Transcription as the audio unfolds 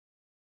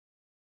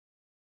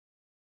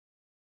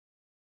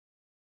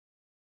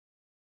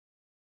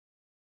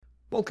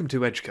Welcome to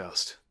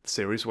EDGEcast, the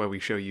series where we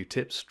show you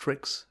tips,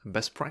 tricks, and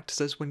best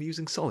practices when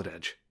using Solid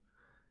Edge.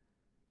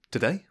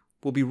 Today,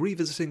 we'll be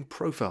revisiting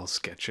profile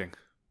sketching.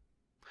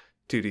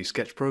 2D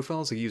sketch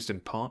profiles are used in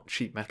part,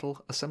 sheet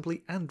metal,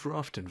 assembly, and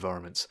draft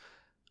environments,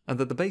 and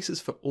they're the basis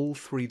for all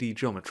 3D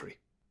geometry,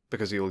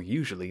 because you'll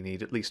usually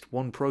need at least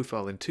one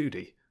profile in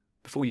 2D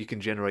before you can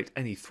generate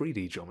any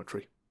 3D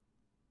geometry.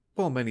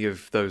 While many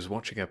of those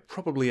watching are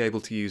probably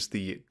able to use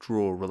the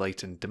draw,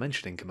 relate, and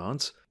dimensioning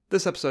commands,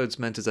 this episode's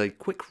meant as a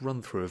quick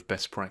run-through of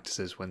best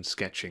practices when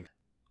sketching.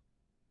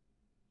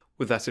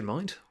 With that in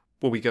mind,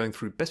 we'll be going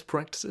through best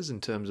practices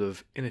in terms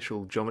of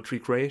initial geometry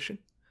creation,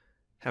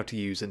 how to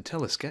use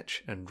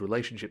IntelliSketch and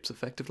relationships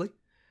effectively,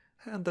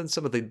 and then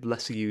some of the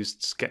lesser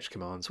used sketch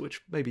commands which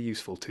may be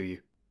useful to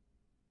you.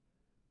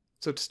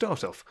 So to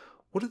start off,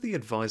 what are the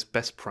advised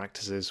best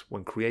practices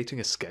when creating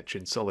a sketch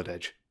in Solid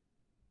Edge?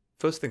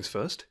 First things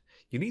first,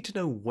 you need to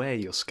know where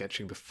you're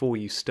sketching before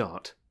you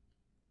start.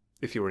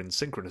 If you're in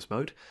synchronous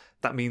mode,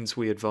 that means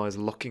we advise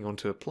locking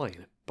onto a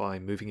plane by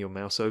moving your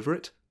mouse over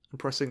it and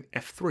pressing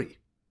F3.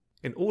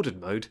 In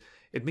ordered mode,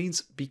 it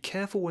means be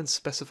careful when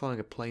specifying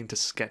a plane to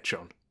sketch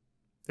on.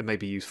 It may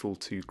be useful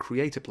to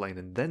create a plane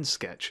and then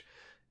sketch,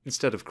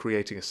 instead of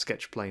creating a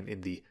sketch plane in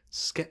the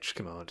sketch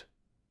command.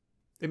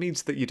 It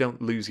means that you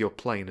don't lose your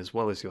plane as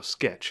well as your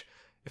sketch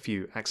if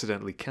you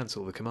accidentally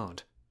cancel the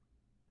command.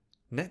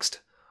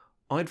 Next,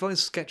 I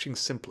advise sketching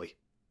simply.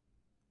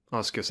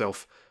 Ask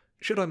yourself,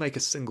 should I make a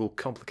single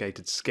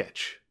complicated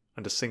sketch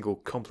and a single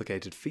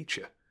complicated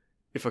feature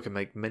if I can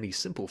make many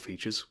simple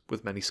features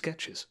with many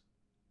sketches?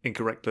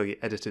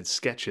 Incorrectly edited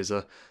sketches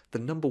are the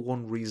number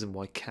one reason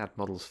why CAD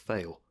models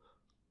fail.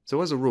 So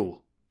as a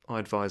rule, I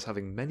advise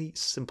having many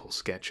simple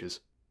sketches.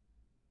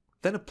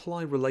 Then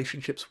apply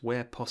relationships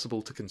where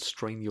possible to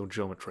constrain your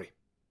geometry.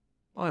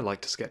 I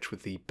like to sketch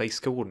with the base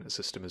coordinate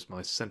system as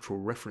my central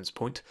reference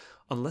point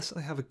unless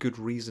I have a good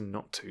reason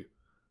not to,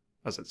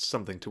 as it's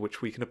something to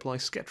which we can apply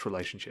sketch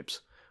relationships,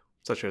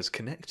 such as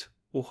connect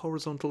or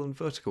horizontal and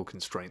vertical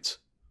constraints.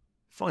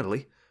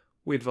 Finally,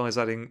 we advise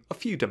adding a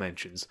few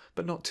dimensions,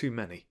 but not too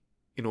many,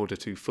 in order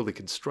to fully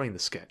constrain the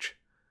sketch.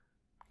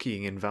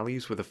 Keying in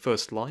values with a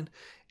first line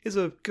is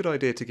a good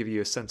idea to give you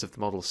a sense of the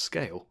model's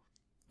scale,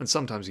 and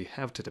sometimes you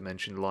have to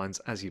dimension lines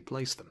as you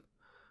place them.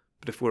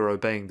 But if we're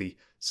obeying the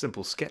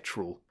simple sketch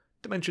rule,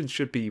 dimensions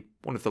should be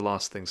one of the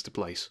last things to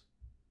place.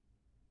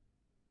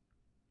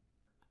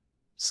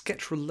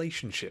 Sketch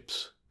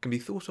relationships can be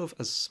thought of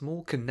as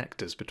small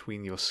connectors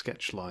between your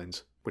sketch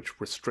lines, which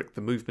restrict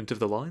the movement of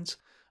the lines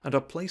and are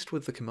placed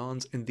with the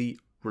commands in the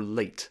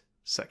Relate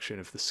section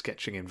of the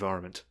sketching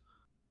environment.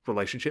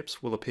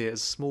 Relationships will appear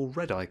as small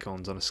red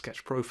icons on a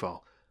sketch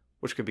profile,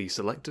 which can be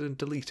selected and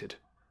deleted,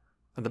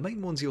 and the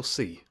main ones you'll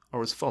see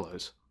are as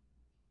follows.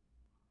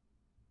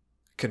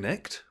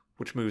 Connect,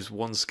 which moves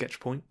one sketch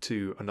point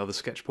to another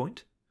sketch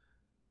point.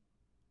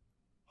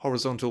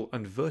 Horizontal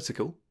and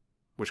vertical,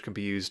 which can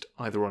be used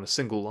either on a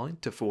single line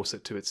to force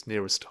it to its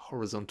nearest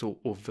horizontal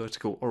or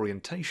vertical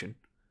orientation,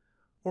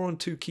 or on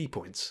two key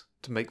points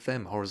to make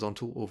them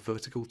horizontal or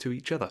vertical to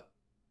each other.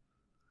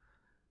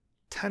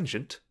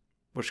 Tangent,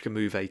 which can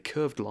move a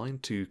curved line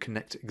to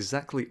connect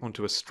exactly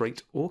onto a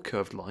straight or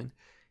curved line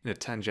in a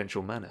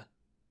tangential manner.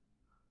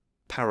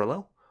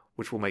 Parallel,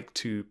 which will make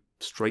two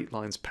straight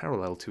lines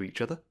parallel to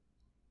each other.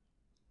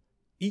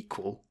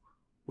 Equal,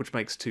 which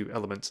makes two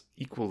elements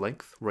equal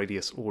length,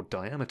 radius, or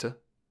diameter.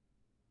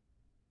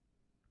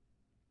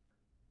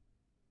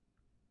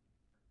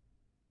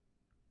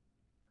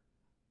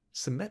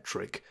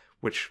 Symmetric,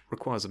 which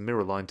requires a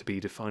mirror line to be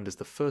defined as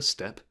the first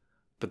step,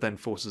 but then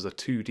forces a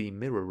 2D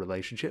mirror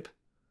relationship.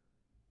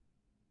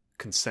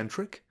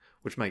 Concentric,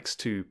 which makes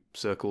two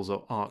circles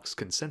or arcs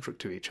concentric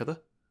to each other.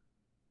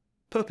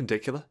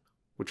 Perpendicular,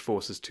 which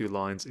forces two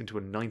lines into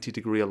a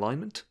 90-degree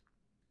alignment.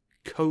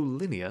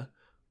 Collinear,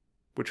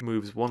 which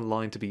moves one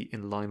line to be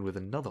in line with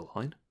another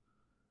line.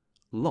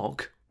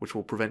 Lock, which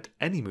will prevent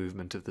any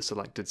movement of the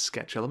selected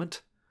sketch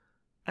element.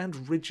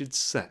 And rigid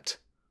set,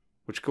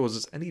 which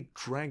causes any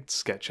dragged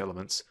sketch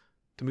elements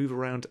to move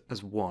around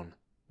as one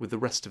with the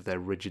rest of their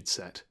rigid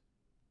set.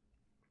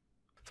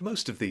 For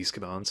most of these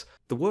commands,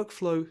 the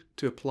workflow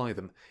to apply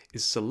them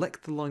is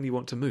select the line you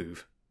want to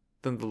move,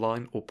 then the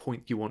line or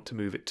point you want to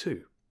move it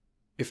to.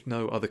 If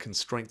no other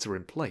constraints are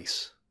in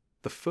place,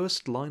 the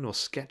first line or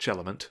sketch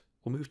element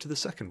will move to the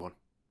second one.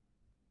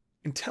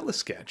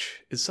 IntelliSketch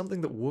is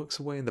something that works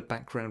away in the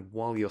background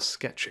while you're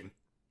sketching.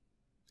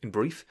 In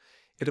brief,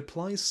 it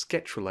applies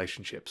sketch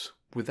relationships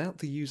without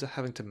the user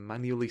having to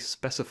manually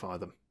specify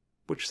them,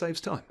 which saves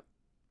time.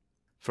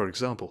 For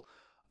example,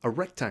 a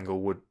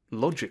rectangle would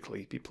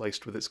logically be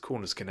placed with its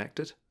corners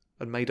connected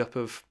and made up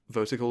of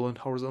vertical and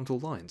horizontal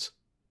lines.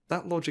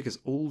 That logic is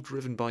all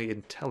driven by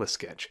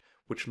IntelliSketch,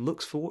 which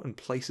looks for and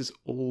places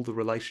all the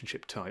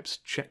relationship types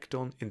checked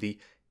on in the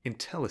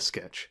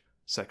IntelliSketch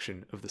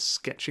section of the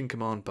sketching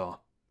command bar.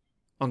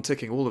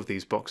 Unticking all of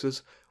these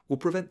boxes will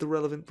prevent the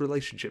relevant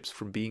relationships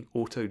from being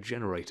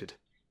auto-generated.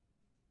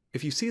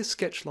 If you see a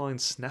sketch line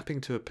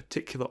snapping to a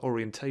particular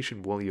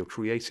orientation while you're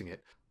creating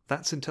it,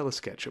 that's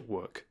IntelliSketch at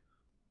work.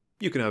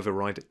 You can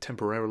override it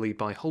temporarily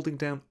by holding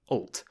down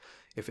Alt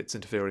if it's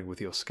interfering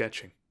with your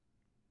sketching.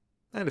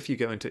 And if you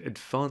go into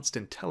Advanced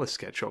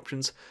IntelliSketch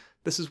options,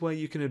 this is where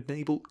you can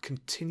enable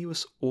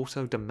continuous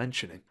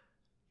auto-dimensioning.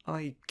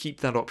 I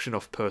keep that option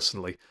off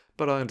personally,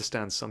 but I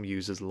understand some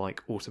users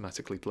like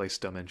automatically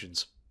placed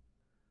dimensions.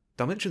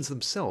 Dimensions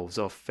themselves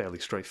are fairly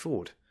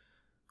straightforward.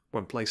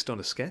 When placed on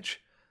a sketch,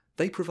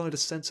 they provide a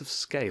sense of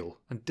scale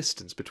and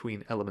distance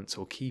between elements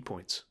or key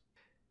points.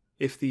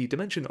 If the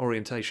dimension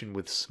orientation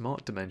with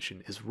Smart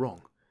Dimension is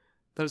wrong,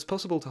 then it's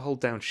possible to hold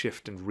down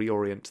Shift and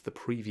reorient the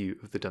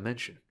preview of the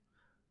dimension.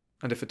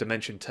 And if a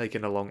dimension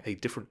taken along a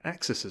different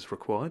axis is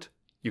required,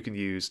 you can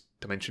use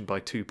Dimension by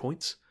 2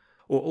 points,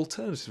 or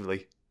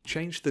alternatively,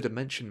 change the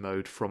dimension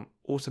mode from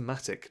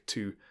Automatic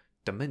to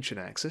Dimension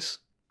Axis,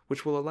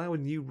 which will allow a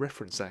new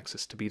reference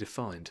axis to be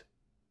defined.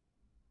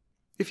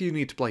 If you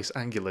need to place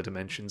angular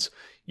dimensions,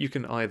 you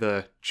can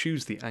either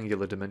choose the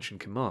Angular Dimension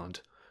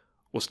command,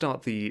 or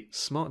start the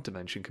Smart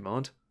Dimension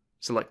command,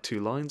 select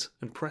 2 lines,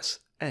 and press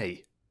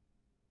A.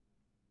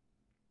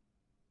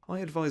 I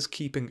advise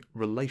keeping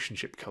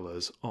relationship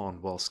colors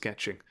on while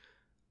sketching.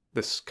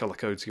 This color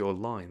codes your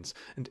lines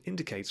and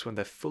indicates when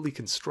they're fully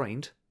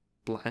constrained,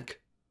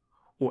 black,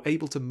 or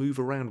able to move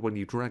around when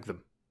you drag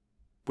them,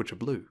 which are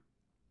blue.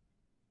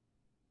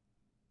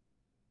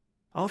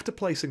 After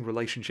placing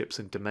relationships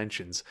and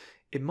dimensions,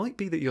 it might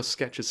be that your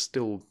sketch is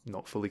still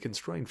not fully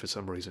constrained for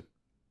some reason.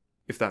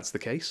 If that's the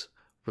case,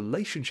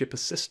 Relationship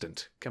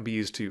Assistant can be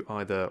used to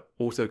either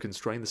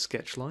auto-constrain the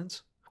sketch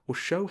lines, or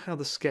show how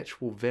the sketch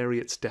will vary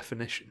its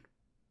definition.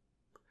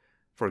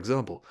 For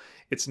example,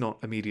 it's not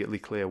immediately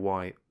clear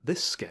why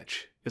this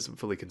sketch isn't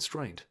fully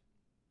constrained.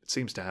 It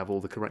seems to have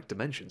all the correct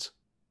dimensions.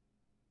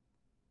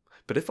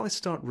 But if I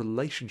start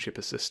Relationship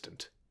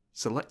Assistant,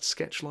 select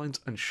sketch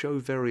lines and show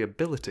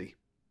variability,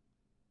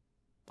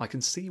 I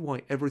can see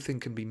why everything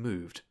can be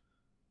moved.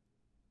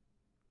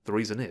 The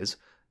reason is,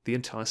 the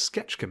entire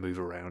sketch can move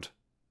around.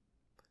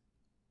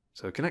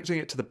 So connecting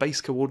it to the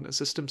base coordinate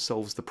system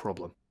solves the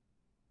problem.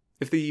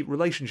 If the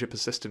Relationship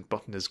Assistant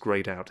button is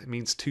grayed out, it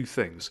means 2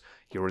 things.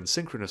 You're in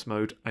synchronous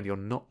mode and you're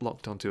not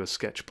locked onto a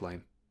sketch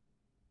plane.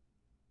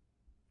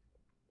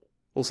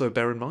 Also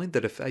bear in mind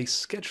that if a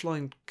sketch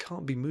line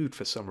can't be moved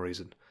for some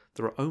reason,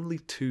 there are only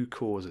 2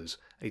 causes,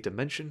 a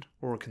dimension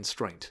or a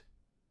constraint.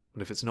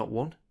 And if it's not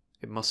one,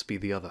 it must be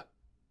the other.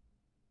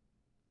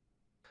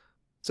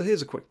 So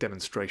here's a quick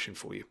demonstration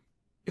for you.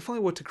 If I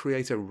were to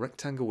create a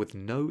rectangle with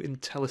no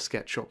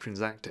IntelliSketch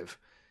options active,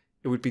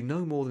 it would be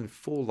no more than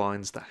 4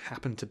 lines that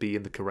happen to be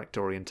in the correct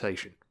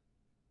orientation.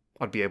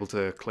 I'd be able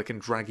to click and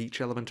drag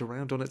each element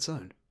around on its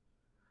own.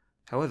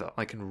 However,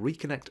 I can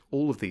reconnect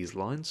all of these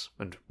lines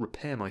and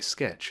repair my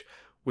sketch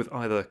with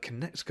either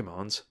Connect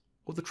commands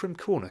or the Trim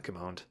Corner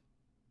command.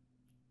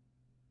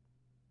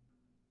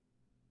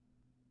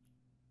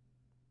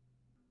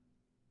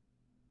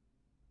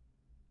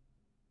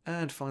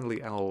 And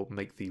finally, I'll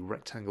make the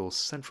rectangle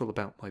central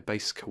about my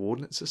base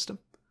coordinate system,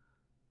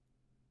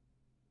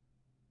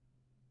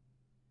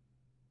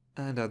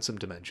 and add some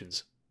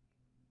dimensions.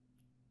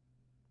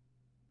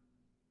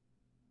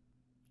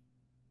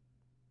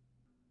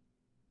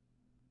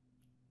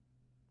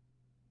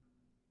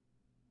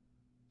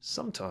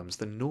 Sometimes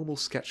the normal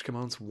sketch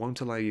commands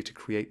won't allow you to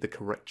create the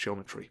correct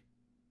geometry.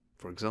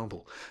 For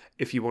example,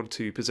 if you want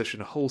to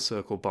position a whole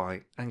circle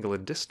by angle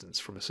and distance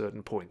from a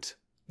certain point,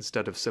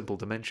 instead of simple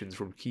dimensions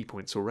from key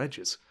points or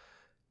edges,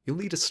 you'll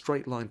need a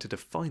straight line to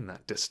define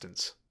that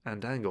distance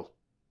and angle.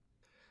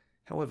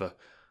 However,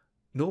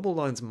 normal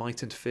lines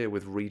might interfere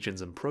with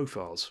regions and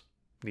profiles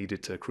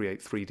needed to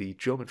create 3D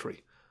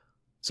geometry,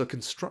 so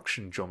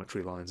construction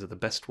geometry lines are the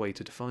best way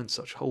to define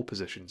such hole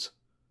positions.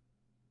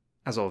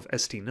 As of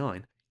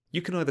ST9,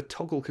 you can either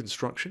toggle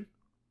construction,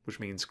 which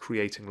means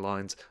creating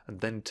lines and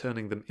then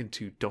turning them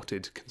into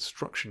dotted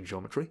construction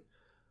geometry,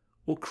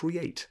 or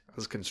create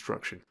as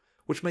construction,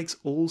 which makes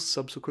all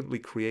subsequently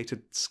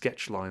created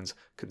sketch lines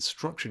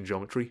construction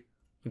geometry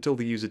until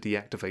the user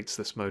deactivates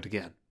this mode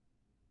again.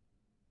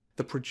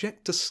 The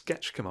Project to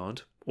Sketch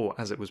command, or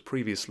as it was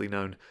previously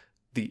known,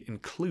 the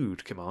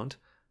Include command,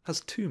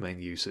 has 2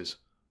 main uses,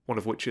 one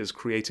of which is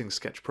creating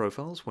sketch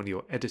profiles when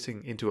you're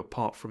editing into a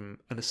part from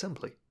an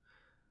assembly.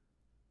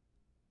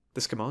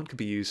 This command can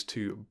be used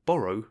to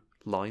borrow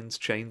lines,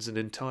 chains, and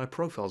entire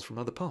profiles from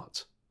other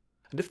parts.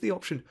 And if the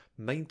option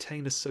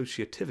Maintain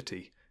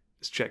Associativity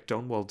is checked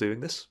on while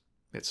doing this,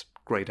 it's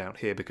grayed out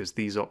here because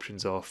these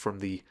options are from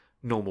the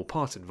normal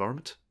part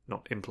environment,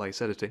 not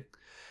in-place editing,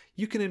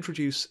 you can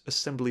introduce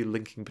assembly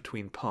linking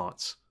between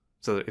parts,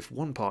 so that if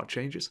one part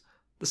changes,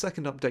 the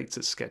second updates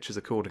its sketches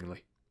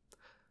accordingly.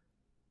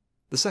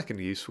 The second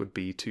use would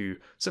be to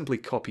simply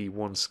copy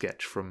one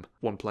sketch from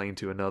one plane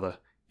to another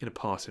in a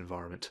part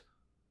environment.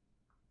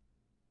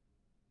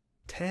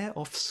 Tear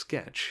off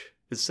sketch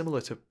is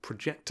similar to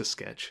Project to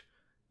Sketch,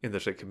 in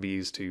that it can be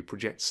used to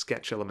project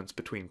sketch elements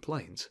between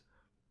planes,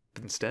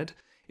 but instead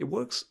it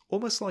works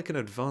almost like an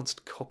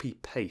advanced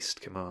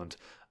copy-paste command,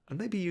 and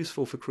may be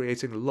useful for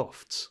creating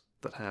lofts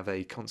that have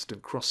a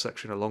constant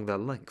cross-section along their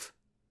length.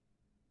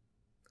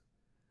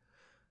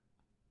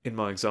 In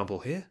my example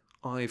here,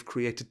 I've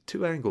created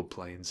two angled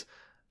planes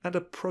and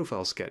a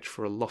profile sketch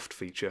for a loft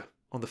feature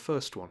on the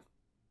first one.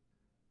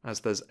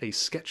 As there's a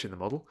sketch in the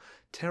model,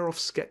 tear off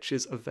sketch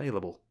is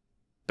available.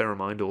 Bear in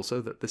mind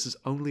also that this is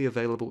only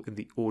available in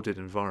the ordered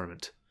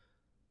environment.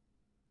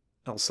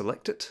 I'll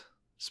select it,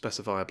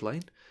 specify a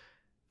plane,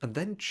 and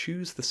then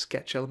choose the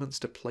sketch elements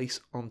to place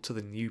onto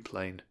the new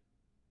plane.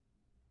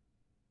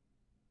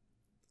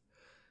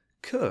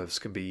 Curves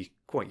can be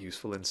quite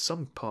useful in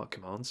some part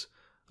commands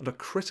and are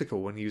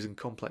critical when using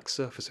complex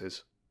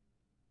surfaces.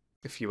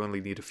 If you only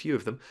need a few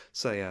of them,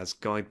 say as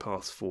guide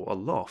paths for a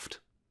loft,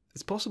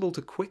 it's possible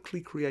to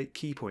quickly create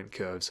keypoint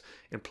curves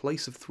in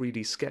place of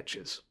 3D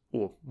sketches,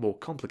 or more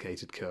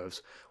complicated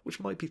curves, which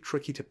might be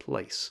tricky to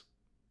place.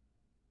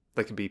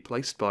 They can be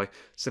placed by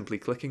simply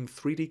clicking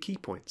 3D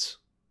keypoints,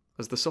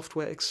 as the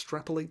software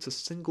extrapolates a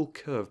single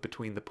curve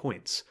between the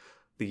points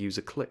the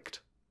user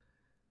clicked.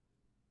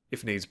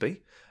 If needs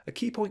be, a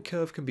keypoint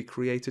curve can be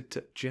created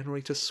to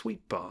generate a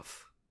sweep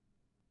path.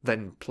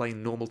 Then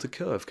plane normal to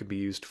curve can be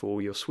used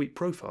for your sweep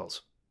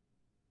profiles.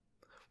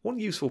 One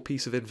useful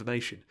piece of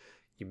information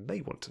you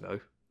may want to know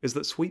is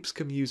that sweeps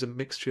can use a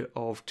mixture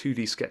of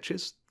 2D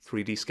sketches,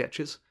 3D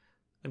sketches,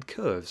 and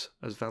curves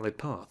as valid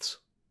paths.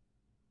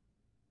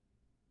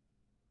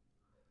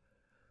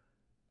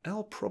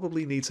 I'll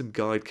probably need some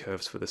guide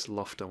curves for this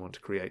loft I want to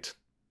create,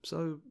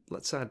 so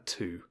let's add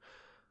two,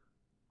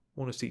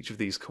 one at each of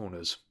these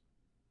corners.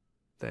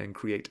 Then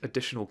create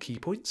additional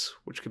keypoints,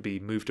 which can be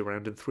moved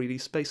around in 3D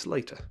space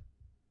later.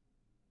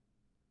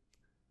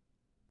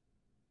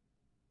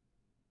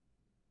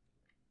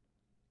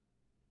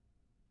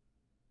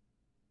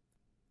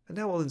 And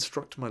now I'll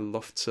instruct my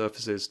loft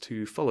surfaces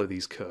to follow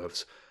these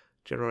curves,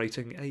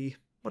 generating a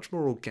much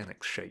more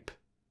organic shape.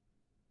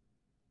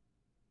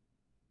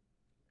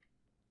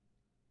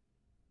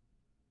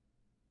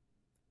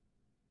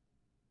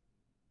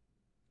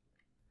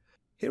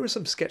 Here are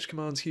some sketch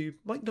commands you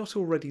might not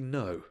already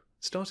know,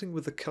 starting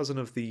with the cousin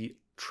of the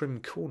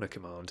trim corner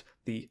command,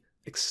 the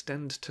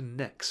extend to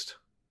next.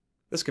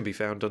 This can be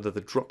found under the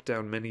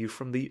drop-down menu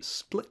from the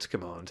split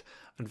command,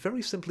 and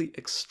very simply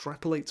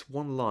extrapolates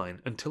one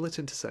line until it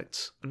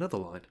intersects another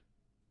line.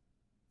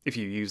 If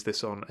you use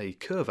this on a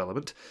curve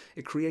element,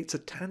 it creates a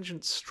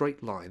tangent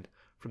straight line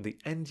from the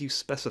end you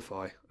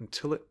specify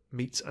until it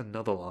meets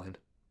another line.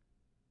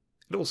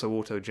 It also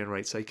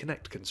auto-generates a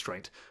connect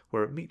constraint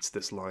where it meets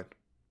this line.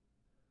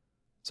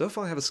 So if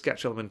I have a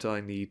sketch element I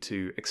need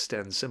to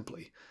extend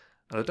simply,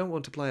 and I don't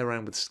want to play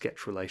around with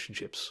sketch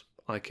relationships,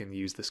 I can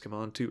use this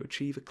command to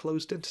achieve a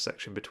closed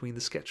intersection between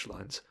the sketch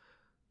lines,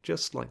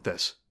 just like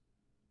this.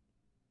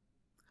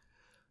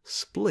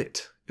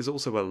 Split is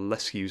also a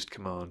less used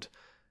command.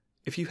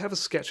 If you have a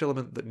sketch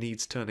element that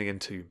needs turning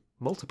into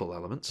multiple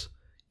elements,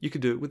 you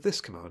can do it with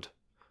this command.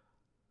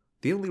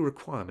 The only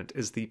requirement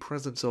is the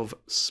presence of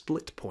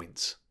split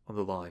points on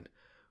the line,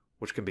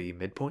 which can be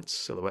midpoints,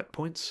 silhouette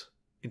points,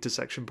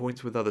 intersection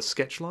points with other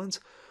sketch lines,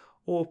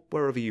 or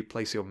wherever you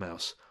place your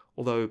mouse,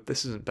 although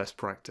this isn't best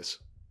practice.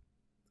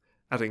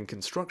 Adding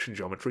construction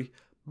geometry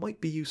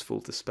might be useful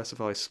to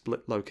specify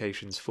split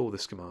locations for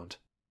this command.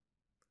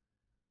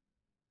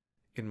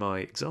 In my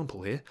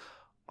example here,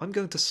 I'm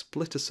going to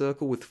split a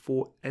circle with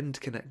 4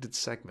 end-connected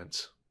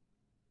segments.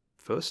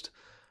 First,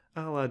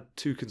 I'll add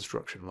 2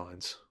 construction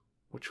lines,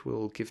 which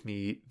will give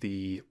me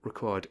the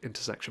required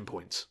intersection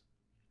points.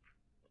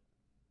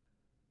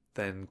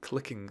 Then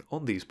clicking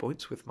on these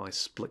points with my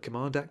split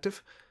command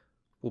active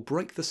will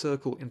break the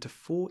circle into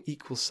 4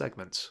 equal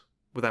segments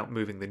without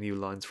moving the new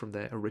lines from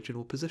their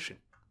original position.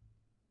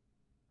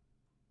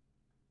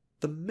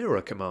 The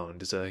mirror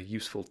command is a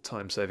useful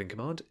time-saving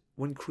command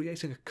when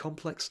creating a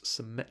complex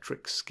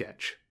symmetric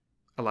sketch,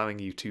 allowing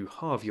you to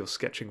halve your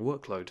sketching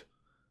workload.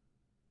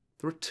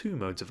 There are 2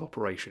 modes of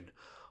operation,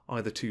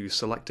 either to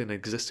select an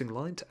existing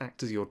line to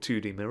act as your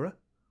 2D mirror,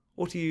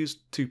 or to use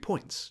 2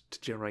 points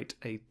to generate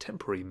a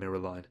temporary mirror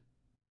line.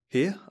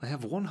 Here I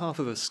have one half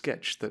of a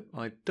sketch that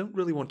I don't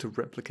really want to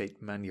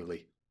replicate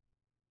manually.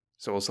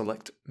 So I'll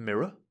select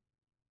Mirror,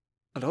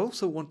 and I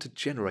also want to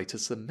generate a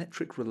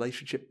symmetric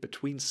relationship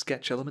between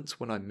sketch elements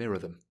when I mirror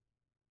them.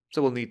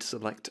 So we'll need to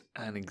select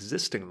an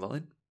existing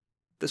line.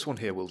 This one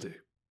here will do.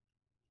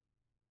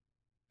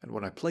 And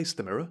when I place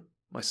the mirror,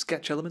 my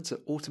sketch elements are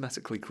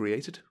automatically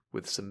created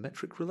with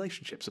symmetric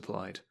relationships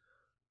applied.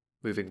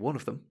 Moving one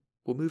of them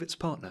will move its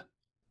partner.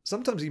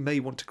 Sometimes you may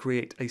want to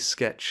create a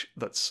sketch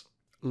that's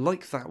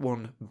like that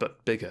one,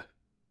 but bigger.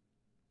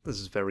 This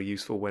is very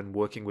useful when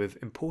working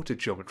with imported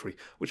geometry,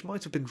 which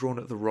might have been drawn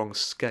at the wrong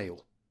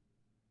scale.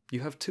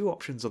 You have 2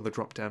 options on the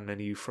drop-down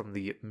menu from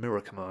the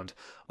mirror command,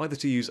 either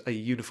to use a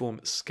uniform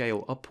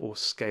scale up or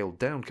scale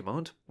down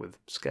command with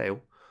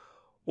scale,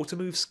 or to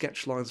move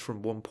sketch lines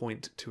from one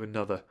point to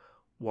another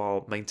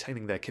while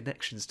maintaining their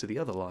connections to the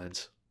other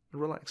lines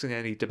and relaxing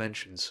any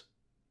dimensions.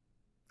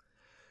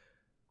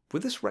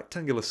 With this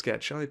rectangular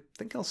sketch, I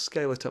think I'll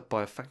scale it up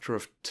by a factor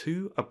of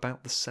 2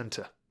 about the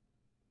centre.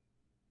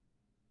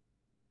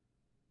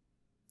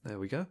 There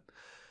we go.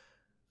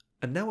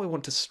 And now I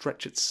want to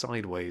stretch it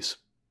sideways.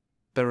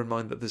 Bear in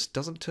mind that this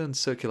doesn't turn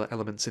circular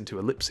elements into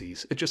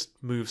ellipses, it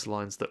just moves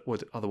lines that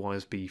would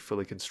otherwise be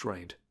fully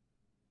constrained.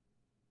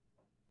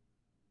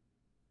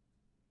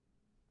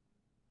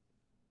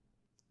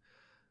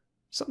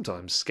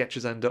 Sometimes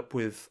sketches end up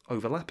with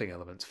overlapping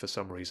elements for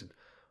some reason,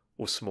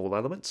 or small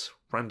elements,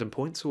 random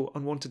points, or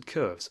unwanted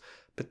curves,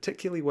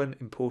 particularly when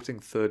importing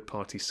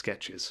third-party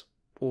sketches,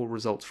 or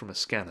results from a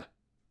scanner.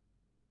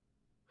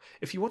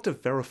 If you want to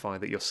verify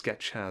that your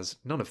sketch has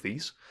none of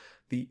these,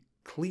 the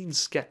clean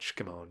sketch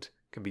command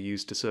can be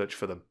used to search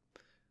for them,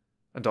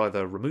 and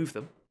either remove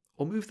them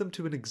or move them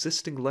to an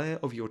existing layer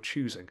of your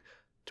choosing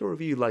to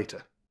review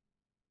later.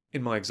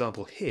 In my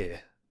example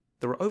here,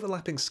 there are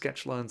overlapping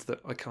sketch lines that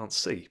I can't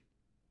see,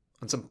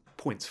 and some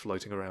points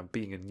floating around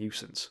being a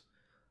nuisance.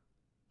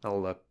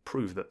 I'll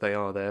prove that they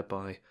are there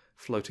by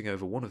floating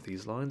over one of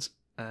these lines,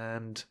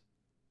 and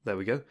there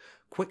we go.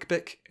 Quick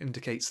pick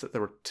indicates that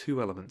there are two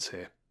elements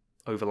here,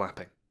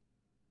 overlapping.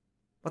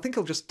 I think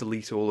I'll just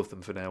delete all of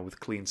them for now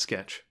with clean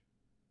sketch.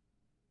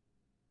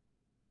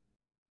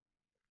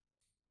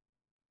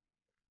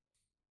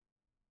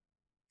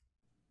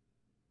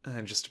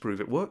 And just to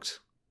prove it worked,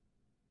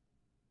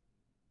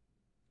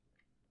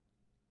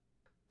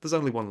 there's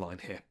only one line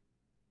here.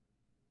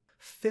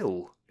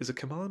 Fill is a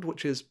command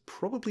which is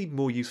probably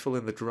more useful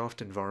in the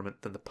draft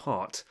environment than the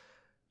part,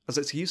 as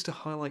it's used to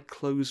highlight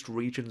closed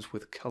regions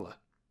with colour.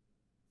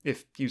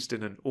 If used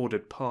in an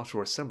ordered part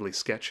or assembly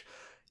sketch,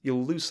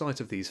 you'll lose sight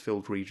of these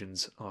filled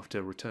regions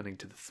after returning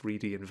to the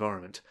 3D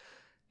environment,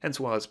 hence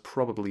why it's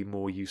probably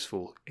more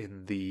useful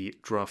in the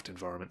draft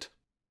environment.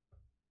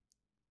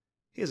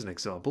 Here's an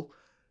example.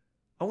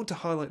 I want to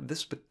highlight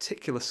this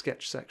particular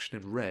sketch section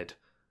in red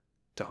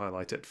to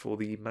highlight it for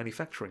the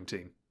manufacturing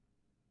team.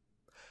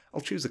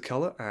 I'll choose a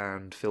colour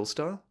and fill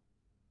style,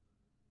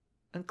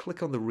 and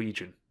click on the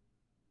region.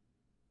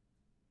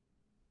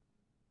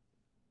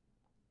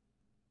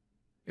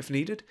 If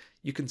needed,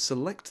 you can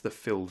select the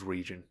filled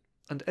region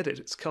and edit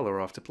its colour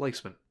after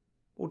placement,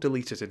 or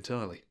delete it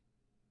entirely.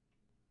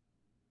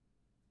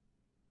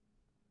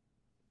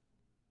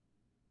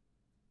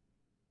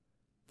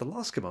 The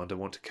last command I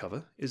want to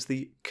cover is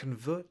the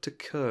convert to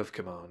curve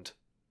command.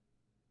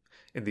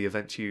 In the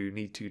event you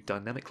need to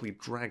dynamically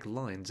drag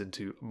lines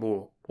into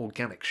more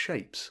organic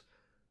shapes,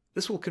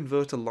 this will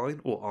convert a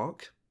line or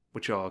arc,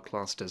 which are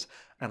classed as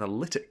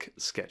analytic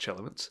sketch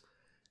elements,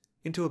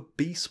 into a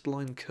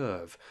B-spline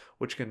curve,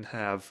 which can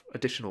have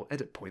additional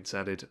edit points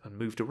added and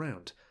moved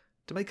around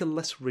to make a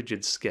less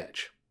rigid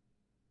sketch.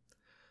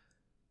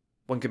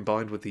 When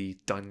combined with the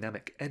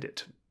dynamic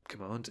edit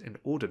command in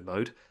ordered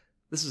mode,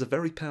 this is a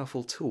very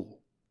powerful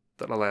tool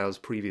that allows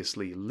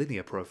previously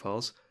linear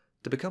profiles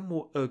to become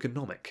more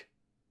ergonomic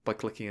by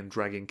clicking and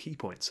dragging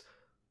keypoints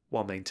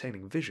while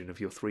maintaining vision of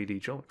your 3D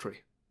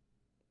geometry.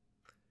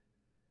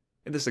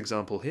 In this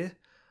example here,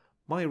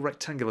 my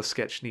rectangular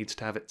sketch needs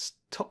to have its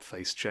top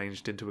face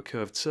changed into a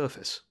curved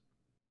surface.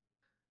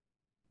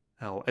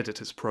 I'll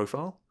edit its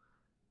profile,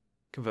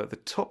 convert the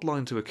top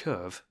line to a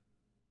curve,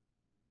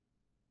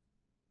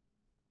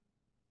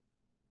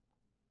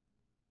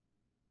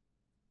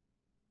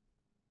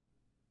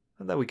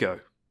 and there we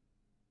go.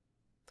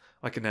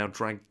 I can now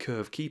drag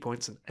curve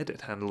keypoints and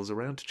edit handles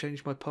around to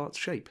change my part's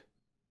shape.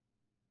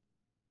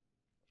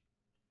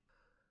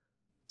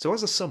 So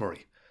as a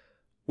summary,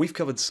 we've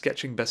covered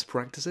sketching best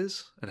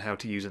practices and how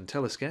to use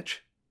IntelliSketch,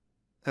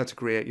 how to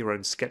create your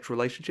own sketch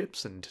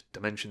relationships and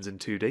dimensions in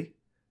 2D,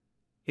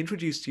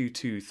 introduced you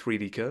to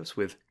 3D curves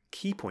with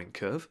keypoint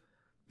curve,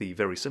 the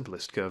very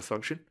simplest curve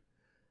function,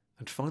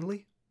 and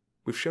finally,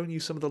 we've shown you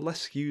some of the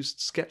less used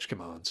sketch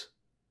commands,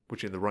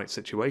 which in the right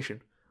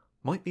situation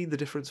might mean the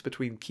difference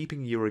between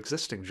keeping your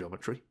existing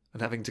geometry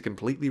and having to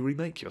completely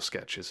remake your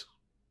sketches.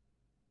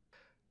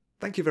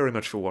 Thank you very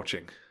much for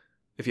watching.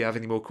 If you have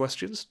any more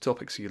questions,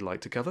 topics you'd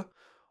like to cover,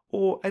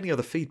 or any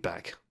other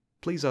feedback,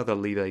 please either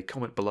leave a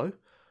comment below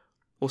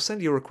or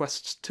send your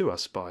requests to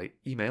us by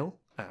email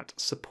at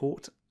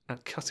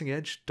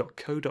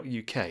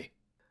support@cuttingedge.co.uk.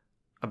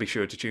 And be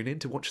sure to tune in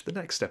to watch the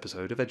next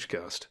episode of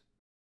EDGEcast.